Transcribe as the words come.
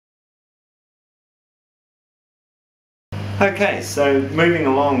Okay, so moving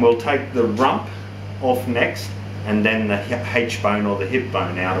along, we'll take the rump off next, and then the H bone or the hip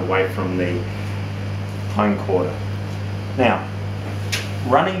bone out away from the hindquarter. Now,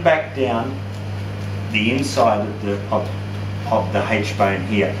 running back down the inside of the H bone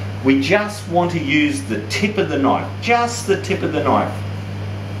here, we just want to use the tip of the knife, just the tip of the knife,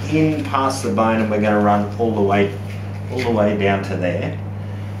 in past the bone, and we're going to run all the way down to there.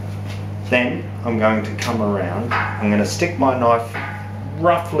 Then I'm going to come around. I'm going to stick my knife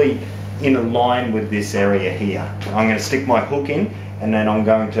roughly in a line with this area here. I'm going to stick my hook in, and then I'm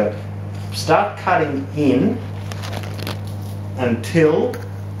going to start cutting in until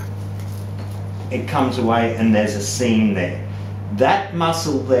it comes away and there's a seam there. That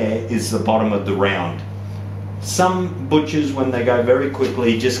muscle there is the bottom of the round. Some butchers, when they go very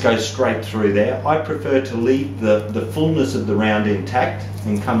quickly, just go straight through there. I prefer to leave the fullness of the round intact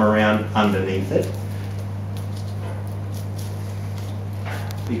and come around underneath it,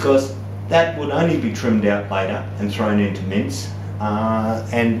 because that would only be trimmed out later and thrown into mince.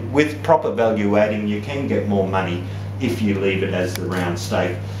 And with proper value adding, you can get more money if you leave it as the round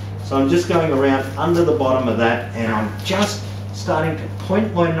steak. So I'm just going around under the bottom of that, and I'm just starting to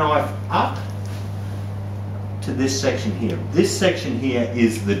point my knife up to this section here. This section here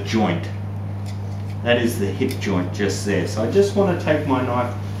is the joint. That is the hip joint just there. So I just want to take my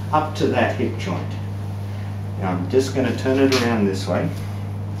knife up to that hip joint. Now I'm just going to turn it around this way.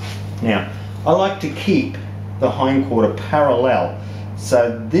 Now I like to keep the hindquarter parallel,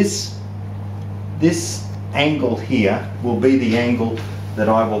 so this angle here will be the angle that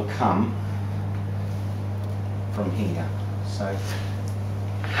I will come from here. So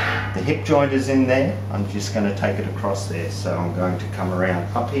the hip joint is in there. I'm just going to take it across there. So I'm going to come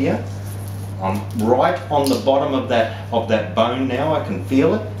around up here. I'm right on the bottom of that bone now. I can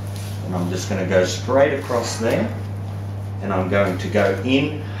feel it, and I'm just going to go straight across there, and I'm going to go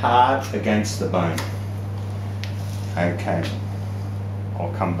in hard against the bone. Okay,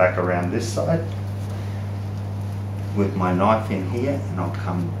 I'll come back around this side with my knife in here, and I'll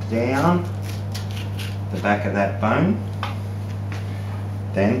come down the back of that bone.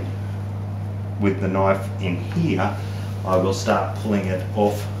 Then with the knife in here, I will start pulling it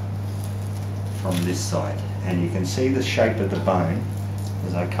off from this side, and you can see the shape of the bone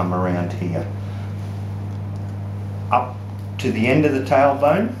as I come around here up to the end of the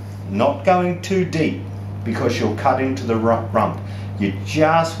tailbone, not going too deep because you'll cut into the rump. You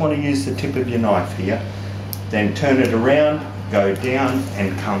just want to use the tip of your knife here, then turn it around, go down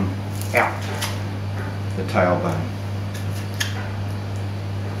and come out the tailbone.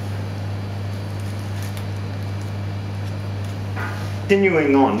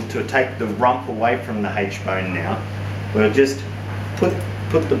 Continuing on to take the rump away from the H bone now, we'll just put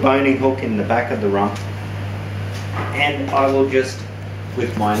the boning hook in the back of the rump, and I will just,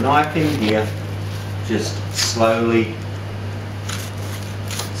 with my knife in here, just slowly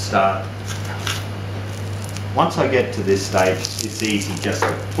start. Once I get to this stage, it's easy just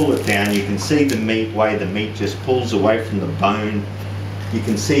to pull it down. You can see the way the meat just pulls away from the bone. You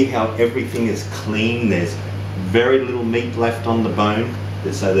can see how everything is clean. There's very little meat left on the bone,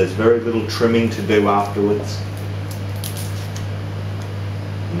 so there's very little trimming to do afterwards.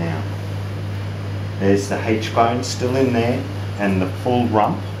 Now, there's the H bone still in there, and the full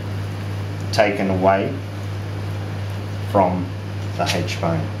rump taken away from the H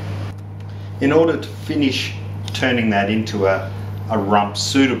bone. In order to finish turning that into a rump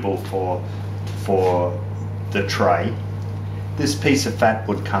suitable for the tray, this piece of fat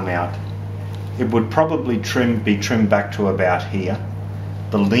would come out. It would probably be trimmed back to about here.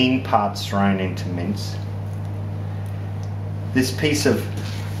 The lean part's thrown into mince. This piece of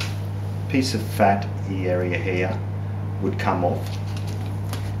fat, the area here, would come off,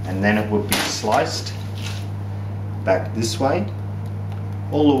 and then it would be sliced back this way,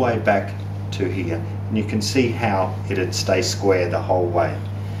 all the way back to here. And you can see how it'd stay square the whole way,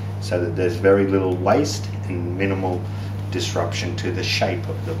 so that there's very little waste and minimal disruption to the shape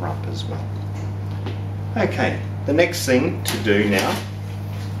of the rump as well. Okay, the next thing to do now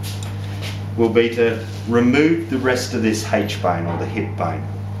will be to remove the rest of this H bone or the hip bone.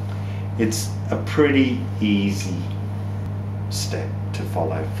 It's a pretty easy step to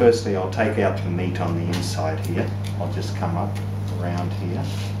follow. Firstly, I'll take out the meat on the inside here. I'll just come up around here,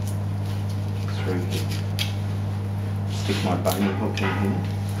 through here, stick my boning hook in here.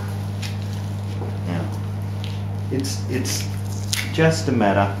 Now, it's just a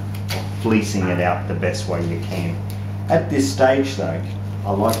matter of fleecing it out the best way you can. At this stage though,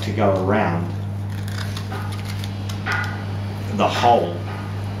 I like to go around the hole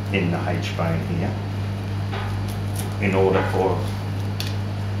in the H bone here, in order for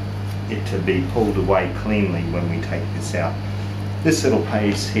it to be pulled away cleanly when we take this out. This little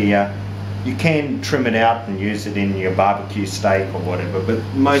piece here, you can trim it out and use it in your barbecue steak or whatever, but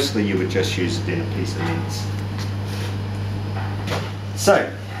mostly you would just use it in a piece of mince. So,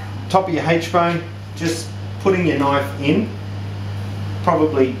 top of your H-bone, just putting your knife in,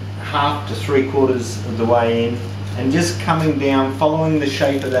 probably 1/2 to 3/4 of the way in, and just coming down, following the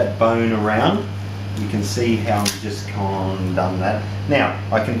shape of that bone around. You can see how I've just done that. Now,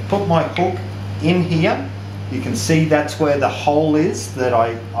 I can put my hook in here. You can see that's where the hole is that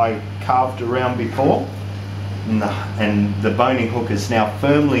I carved around before. And the boning hook is now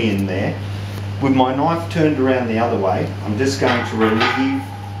firmly in there. With my knife turned around the other way, I'm just going to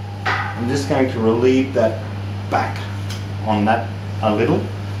relieve that back on that a little.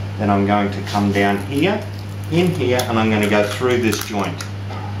 Then I'm going to come down here, in here, and I'm going to go through this joint.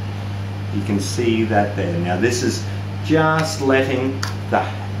 You can see that there. Now this is just letting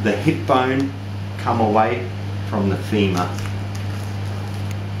the hip bone come away from the femur.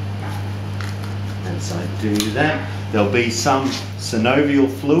 As I do that, there'll be some synovial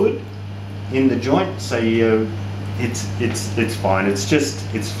fluid in the joint, so it's fine. It's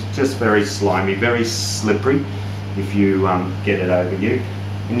just very slimy, very slippery if you get it over you.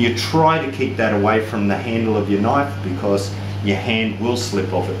 And you try to keep that away from the handle of your knife because your hand will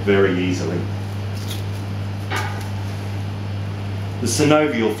slip off it very easily. The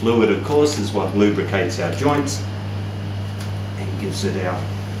synovial fluid, of course, is what lubricates our joints and gives it our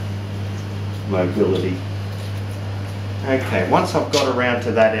mobility. Okay, once I've got around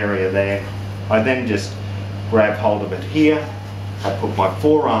to that area there, I then just grab hold of it here. I put my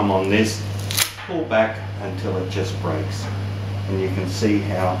forearm on this, pull back until it just breaks. And you can see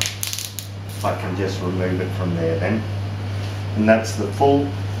how I can just remove it from there then. And that's the full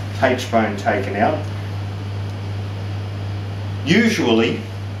H-bone taken out. Usually,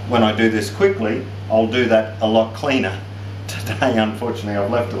 when I do this quickly, I'll do that a lot cleaner. Today, unfortunately,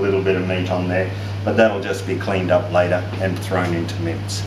 I've left a little bit of meat on there, but that'll just be cleaned up later and thrown into mince.